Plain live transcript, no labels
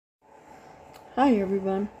Hi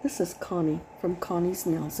everyone, this is Connie from Connie's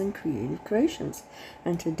Nails and Creative Creations,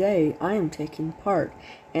 and today I am taking part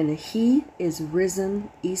in a He is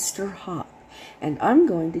Risen Easter hop, and I'm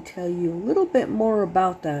going to tell you a little bit more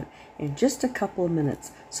about that in just a couple of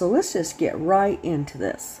minutes. So let's just get right into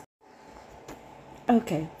this.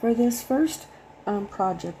 Okay, for this first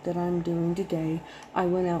project that I'm doing today, I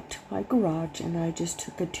went out to my garage and I just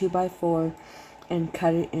took a 2x4 and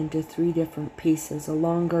cut it into 3 different pieces, a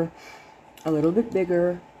longer, a little bit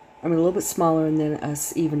bigger, a little bit smaller, and then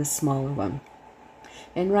even a smaller one.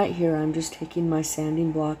 And right here I'm just taking my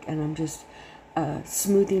sanding block and I'm just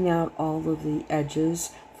smoothing out all of the edges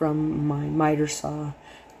from my miter saw.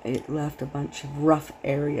 It left a bunch of rough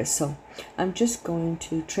areas, so I'm just going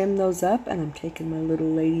to trim those up, and I'm taking my little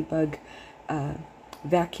ladybug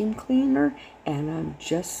vacuum cleaner and I'm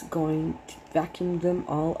just going to vacuum them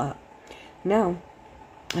all up. Now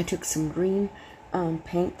I took some green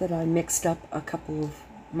paint that I mixed up a couple of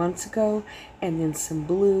months ago, and then some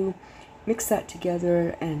blue, mixed that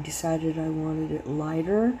together and decided I wanted it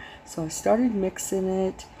lighter, so I started mixing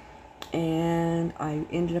it and I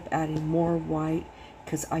ended up adding more white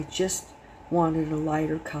because I just wanted a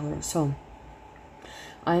lighter color. So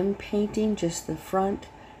I'm painting just the front,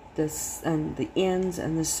 and the ends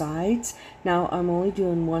and the sides. Now I'm only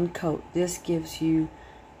doing one coat. This gives you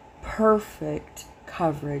perfect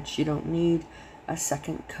coverage. You don't need a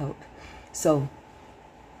second coat. So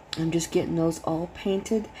I'm just getting those all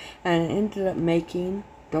painted, and I ended up making,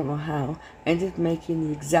 don't know how, I ended up making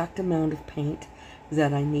the exact amount of paint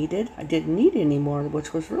that I needed. I didn't need any more,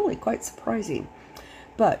 which was really quite surprising.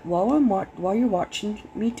 But while you're watching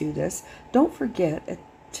me do this, don't forget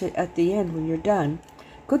at the end when you're done,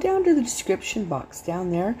 go down to the description box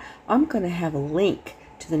down there. I'm going to have a link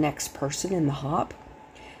to the next person in the hop,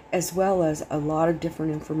 as well as a lot of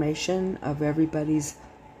different information of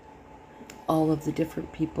all of the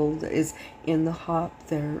different people that is in the hop,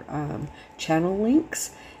 their channel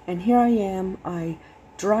links. And here I am, I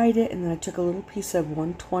dried it, and then I took a little piece of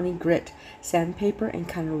 120 grit sandpaper and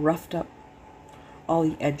kind of roughed up all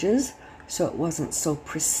the edges so it wasn't so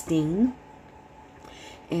pristine.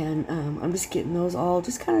 And I'm just getting those all,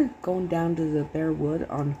 just kind of going down to the bare wood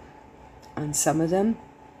on some of them.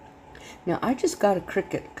 Now, I just got a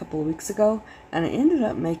Cricut a couple of weeks ago, and I ended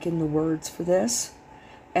up making the words for this,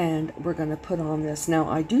 and we're going to put on this. Now,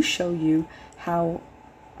 I do show you how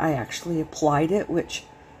I actually applied it, which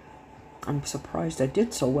I'm surprised I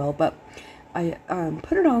did so well, but I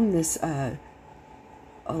put it on this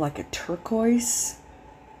like a turquoise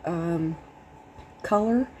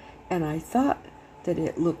color, and I thought that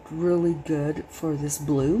it looked really good for this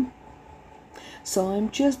blue. So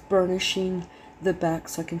I'm just burnishing the back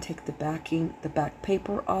so I can take the back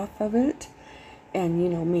paper off of it. And you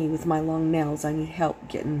know me, with my long nails, I need help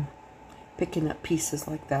picking up pieces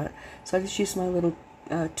like that. So I just use my little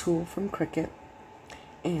tool from Cricut,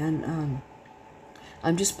 and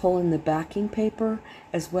I'm just pulling the backing paper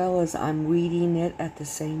as well as I'm weeding it at the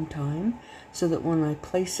same time, so that when I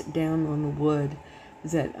place it down on the wood,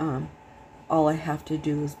 that all I have to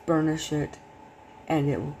do is burnish it and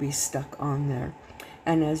it will be stuck on there.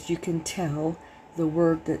 And as you can tell, the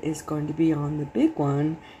word that is going to be on the big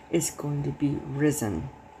one is going to be risen.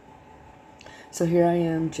 So here I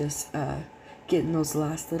am just getting those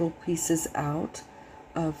last little pieces out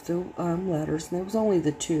of the letters, and there was only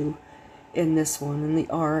the 2 in this one, and the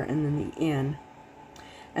R and then the N.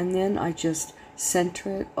 And then I just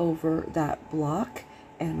center it over that block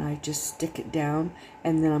and I just stick it down,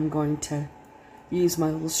 and then I'm going to use my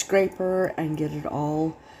little scraper and get it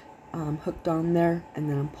all hooked on there, and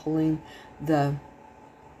then I'm pulling the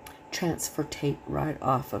transfer tape right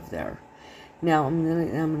off of there. Now I'm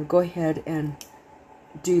gonna go ahead and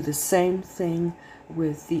do the same thing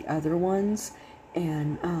with the other ones,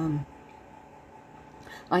 and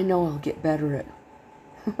I know I'll get better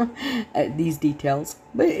at these details,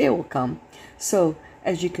 but it will come. So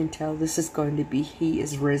as you can tell, this is going to be He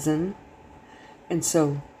is Risen, and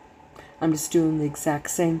so I'm just doing the exact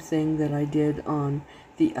same thing that I did on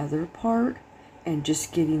the other part and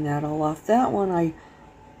just getting that all off. That one I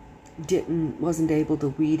wasn't able to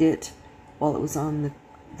weed it while it was on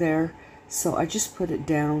there, so I just put it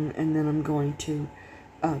down, and then I'm going to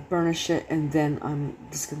burnish it, and then I'm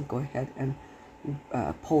just going to go ahead and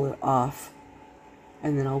pull it off,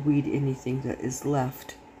 and then I'll weed anything that is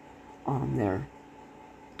left on there.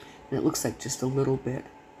 And it looks like just a little bit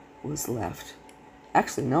was left.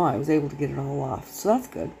 Actually, no, I was able to get it all off, so that's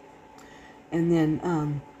good. And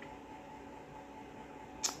then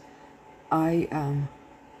I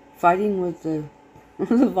fighting with the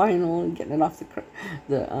vinyl and getting it off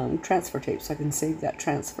the transfer tape so I can save that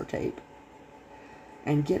transfer tape.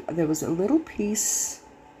 and there was a little piece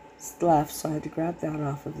left, so I had to grab that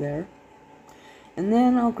off of there. And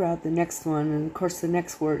then I'll grab the next one, and of course the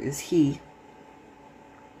next word is he.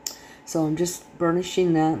 So I'm just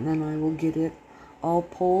burnishing that, and then I will get it all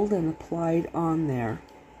pulled and applied on there.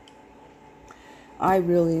 I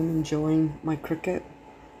really am enjoying my Cricut.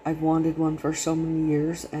 I've wanted one for so many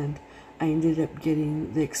years, and I ended up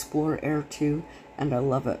getting the Explorer Air 2, and I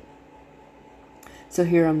love it. So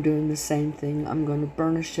here I'm doing the same thing. I'm going to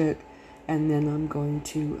burnish it, and then I'm going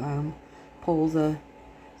to pull the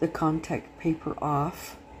contact paper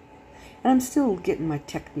off. And I'm still getting my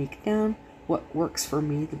technique down, what works for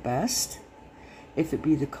me the best. If it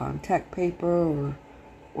be the contact paper,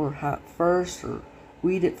 or hot first, or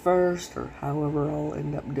weed it first, or however I'll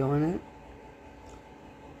end up doing it.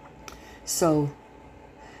 So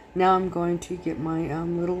now I'm going to get my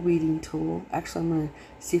little weeding tool. Actually, I'm going to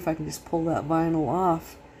see if I can just pull that vinyl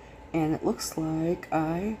off. And it looks like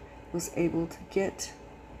I was able to get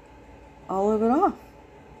all of it off.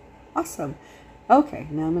 Awesome. Okay,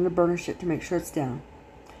 now I'm going to burnish it to make sure it's down.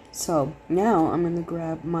 So now I'm going to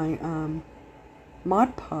grab my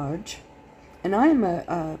Mod Podge. And I am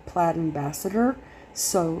a Plaid ambassador,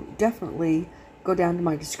 so definitely go down to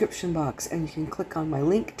my description box and you can click on my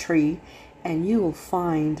link tree, and you will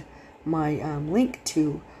find my link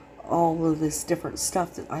to all of this different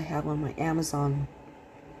stuff that I have on my Amazon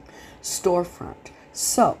storefront.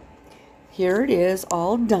 So here it is,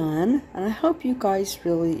 all done, and I hope you guys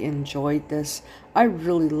really enjoyed this. I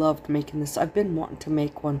really loved making this. I've been wanting to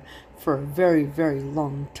make one for a very, very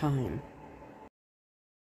long time.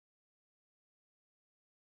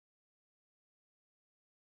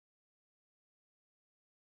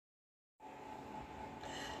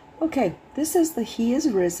 Okay, this is the He Is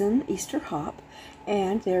Risen Easter Hop,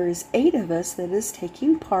 and there is 8 of us that is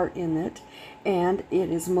taking part in it, and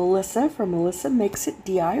it is Melissa from Melissa Makes It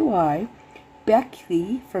DIY,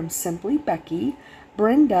 Becky from Simply Becky,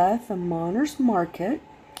 Brenda from Monner's Market,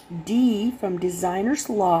 Dee from Designers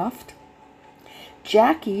Loft,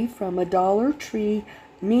 Jackie from A Dollar Tree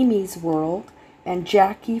Mimi's World, and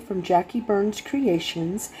Jackie from Jackie Burns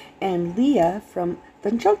Creations, and Leah from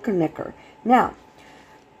the Junkernecker. Now,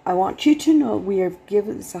 I want you to know we are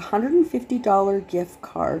giving this $150 gift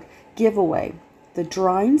card giveaway. The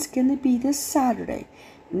drawing's going to be this Saturday.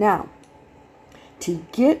 Now, to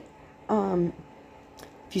get, if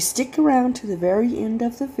you stick around to the very end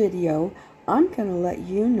of the video, I'm going to let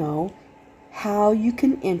you know how you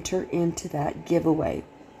can enter into that giveaway.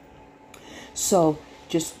 So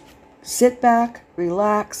just sit back,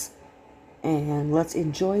 relax, and let's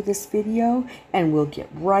enjoy this video, and we'll get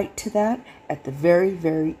right to that at the very,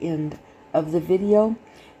 very end of the video,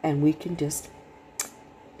 and we can just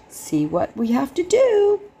see what we have to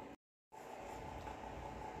do.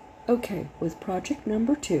 Okay, with project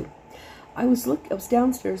number 2, I was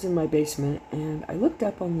downstairs in my basement, and I looked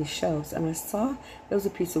up on these shelves, and I saw there was a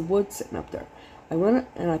piece of wood sitting up there. I went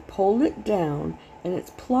and I pulled it down, and it's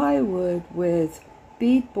plywood with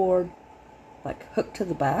beadboard like hooked to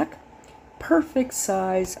the back. Perfect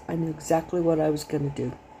size. I knew exactly what I was going to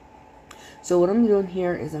do. So what I'm doing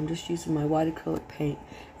here is I'm just using my white acrylic paint,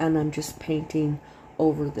 and I'm just painting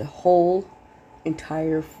over the whole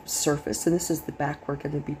entire surface. And this is the back we're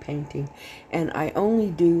going to be painting. And I only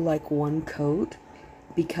do like one coat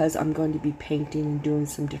because I'm going to be painting and doing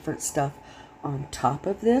some different stuff on top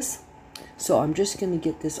of this. So I'm just going to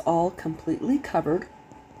get this all completely covered.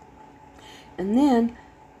 And then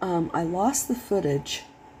I lost the footage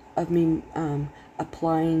of me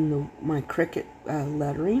applying my Cricut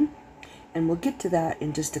lettering, and we'll get to that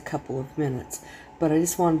in just a couple of minutes, but I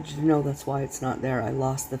just wanted you to know that's why it's not there. I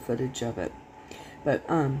lost the footage of it. But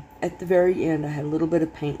at the very end I had a little bit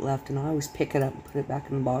of paint left, and I always pick it up and put it back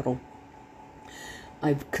in the bottle.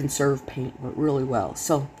 I've conserved paint really well.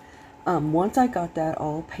 So once I got that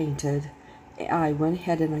all painted, I went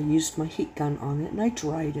ahead and I used my heat gun on it, and I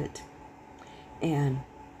dried it, and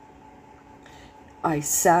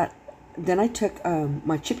then I took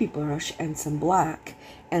my chippy brush and some black,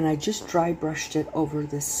 and I just dry brushed it over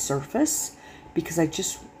this surface because I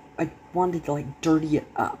wanted to like dirty it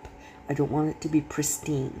up. I don't want it to be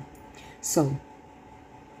pristine. So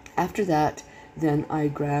after that, then I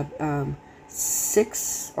grabbed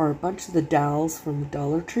 6 or a bunch of the dowels from the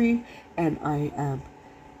Dollar Tree, and I am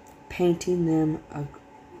painting them a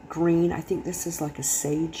green. I think this is like a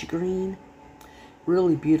sage green.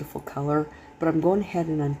 Really beautiful color. But I'm going ahead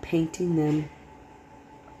and I'm painting them,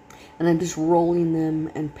 and I'm just rolling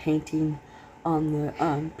them and painting on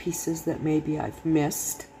the pieces that maybe I've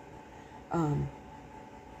missed on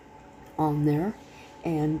there.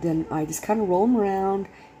 And then I just kind of roll them around,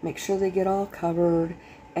 make sure they get all covered,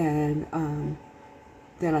 and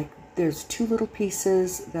then there's 2 little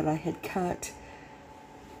pieces that I had cut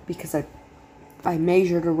because I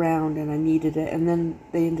measured around and I needed it, and then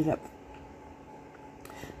they ended up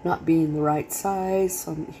not being the right size.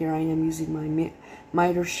 So here I am using my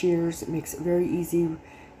miter shears. It makes it very easy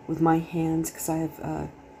with my hands because I have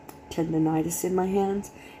tendonitis in my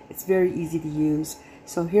hands. It's very easy to use.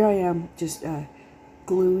 So here I am just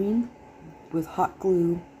gluing with hot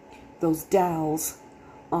glue those dowels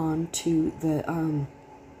onto the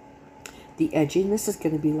edging. This is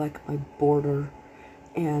going to be like my border,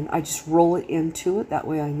 and I just roll it into it. That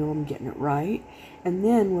way I know I'm getting it right. And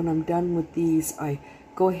then when I'm done with these, I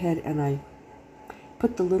go ahead and I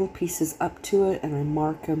put the little pieces up to it, and I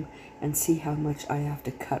mark them and see how much I have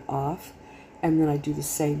to cut off. And then I do the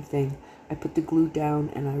same thing. I put the glue down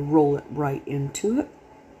and I roll it right into it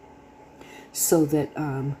so that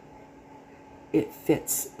it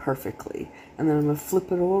fits perfectly. And then I'm going to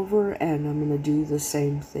flip it over, and I'm going to do the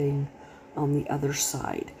same thing on the other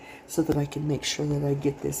side so that I can make sure that I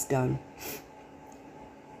get this done.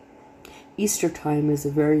 Easter time is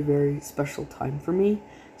a very, very special time for me,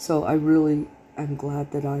 so I really am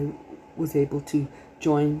glad that I was able to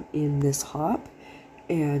join in this hop.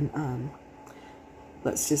 And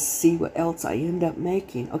let's just see what else I end up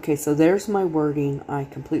making. Okay, so there's my wording. I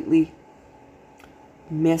completely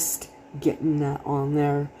missed getting that on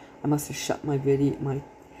there. I must have shut my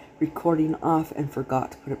recording off and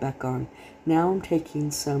forgot to put it back on. Now I'm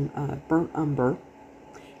taking some burnt umber,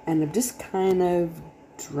 and I'm just kind of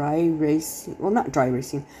dry erasing, well, not dry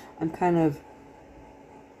erasing, I'm kind of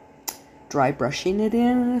dry brushing it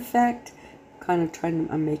in effect, kind of trying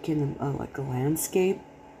to, I'm making like a landscape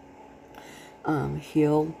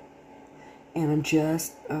hill, and I'm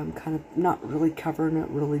just kind of not really covering it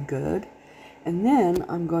really good. And then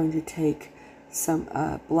I'm going to take some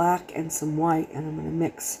black and some white, and I'm going to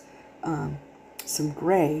mix some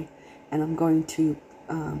gray, and I'm going to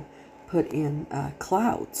put in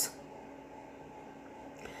clouds.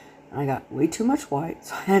 I got way too much white,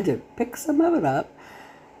 so I had to pick some of it up.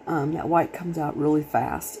 That white comes out really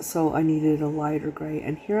fast, so I needed a lighter gray.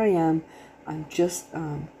 And here I am, I'm just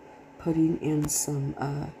putting in some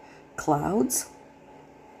clouds.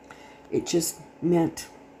 It just meant,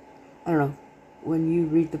 I don't know, when you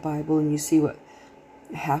read the Bible and you see what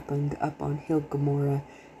happened up on Hill Gomorrah,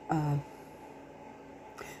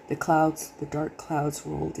 the clouds, the dark clouds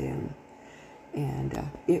rolled in, and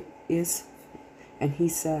it is, and he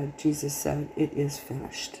said, Jesus said, it is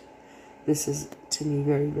finished. This is, to me,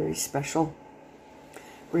 very, very special.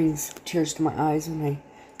 Brings tears to my eyes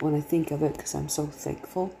when I think of it, because I'm so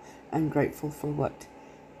thankful and grateful for what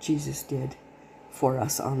Jesus did for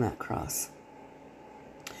us on that cross.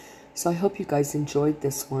 So I hope you guys enjoyed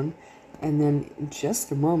this one. And then in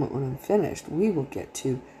just a moment, when I'm finished, we will get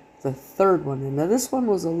to the third one. And now this one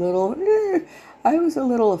was a little, I was a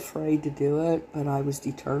little afraid to do it, but I was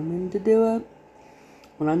determined to do it.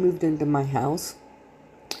 When I moved into my house,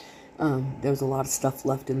 there was a lot of stuff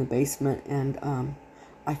left in the basement, and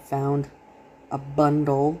I found a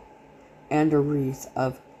bundle and a wreath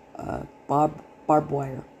of barbed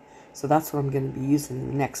wire. So that's what I'm going to be using in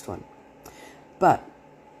the next one. But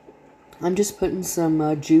I'm just putting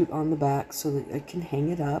some jute on the back so that I can hang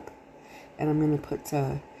it up. And I'm going to put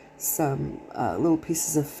some little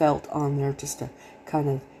pieces of felt on there just to kind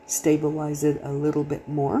of stabilize it a little bit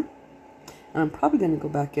more. And I'm probably going to go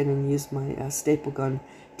back in and use my staple gun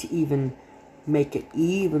to even make it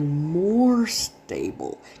even more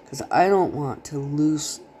stable, because I don't want to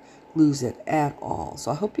lose it at all.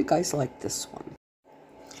 So I hope you guys like this one.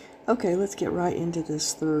 Okay, let's get right into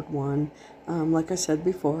this third one. Like I said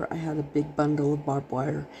before, I had a big bundle of barbed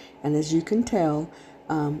wire, and as you can tell,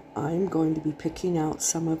 I'm going to be picking out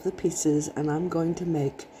some of the pieces, and I'm going to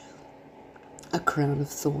make a crown of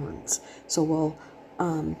thorns. So while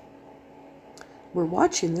we're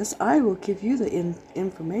watching this, I will give you the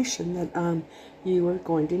information that you are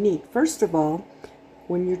going to need. First of all,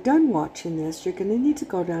 when you're done watching this, you're going to need to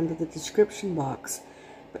go down to the description box.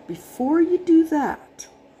 But before you do that,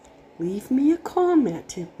 leave me a comment.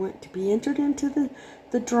 To be entered into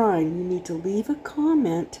the drawing, you need to leave a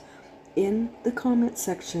comment in the comment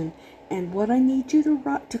section. And what I need you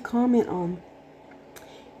to comment on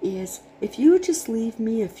is, if you would just leave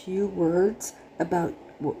me a few words about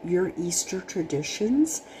your Easter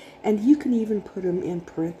traditions, and you can even put them in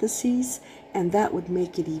parentheses, and that would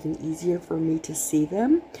make it even easier for me to see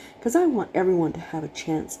them, because I want everyone to have a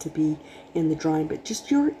chance to be in the drawing, but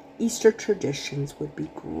just your Easter traditions would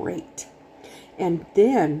be great. And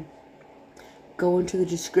then go into the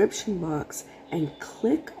description box and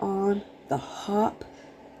click on the hop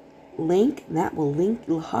link, and that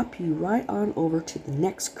will hop you right on over to the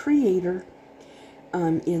next creator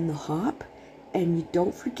in the hop. And you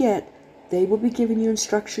don't forget, they will be giving you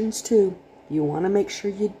instructions too. You want to make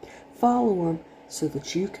sure you follow them so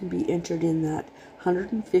that you can be entered in that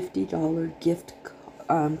 $150 gift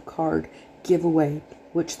card giveaway,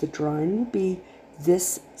 which the drawing will be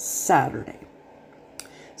this Saturday.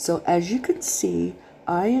 So as you can see,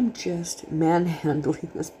 I am just manhandling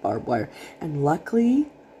this barbed wire, and luckily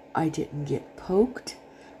I didn't get poked,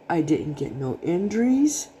 I didn't get no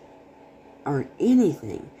injuries or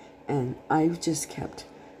anything, and I just kept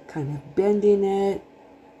kind of bending it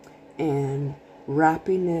and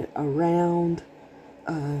wrapping it around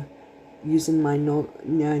using my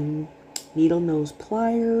needle nose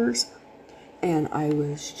pliers, and I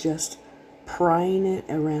was just prying it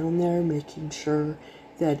around there, making sure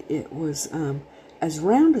that it was as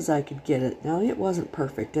round as I could get it. Now, it wasn't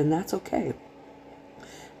perfect, and that's okay.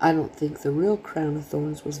 I don't think the real crown of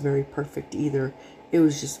thorns was very perfect either. It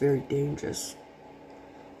was just very dangerous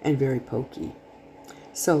and very pokey.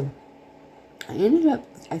 So I ended up,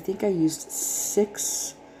 I think I used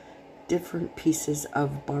 6 different pieces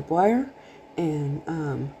of barbed wire, and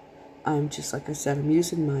I'm just, like I said, I'm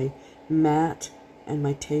using my mat and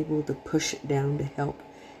my table to push it down to help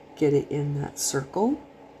get it in that circle.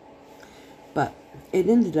 But it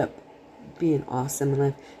ended up being awesome, and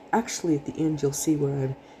I've actually, at the end, you'll see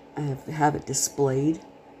where I have it displayed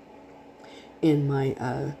in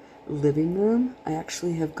my living room. I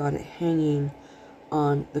actually have got it hanging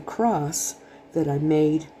on the cross that I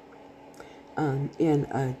made in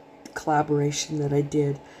a collaboration that I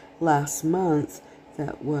did last month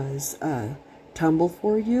that was Tumble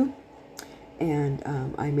For You, and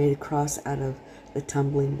I made a cross out of the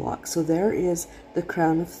tumbling block. So there is the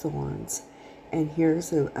crown of thorns, and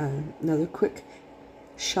here's another quick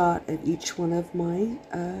shot of each one of my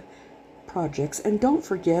projects. And don't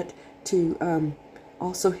forget to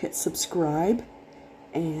also hit subscribe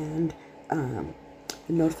and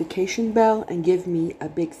the notification bell, and give me a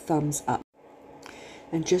big thumbs up.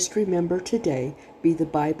 And just remember today, be the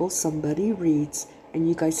Bible somebody reads, and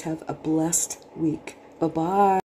you guys have a blessed week. Bye-bye.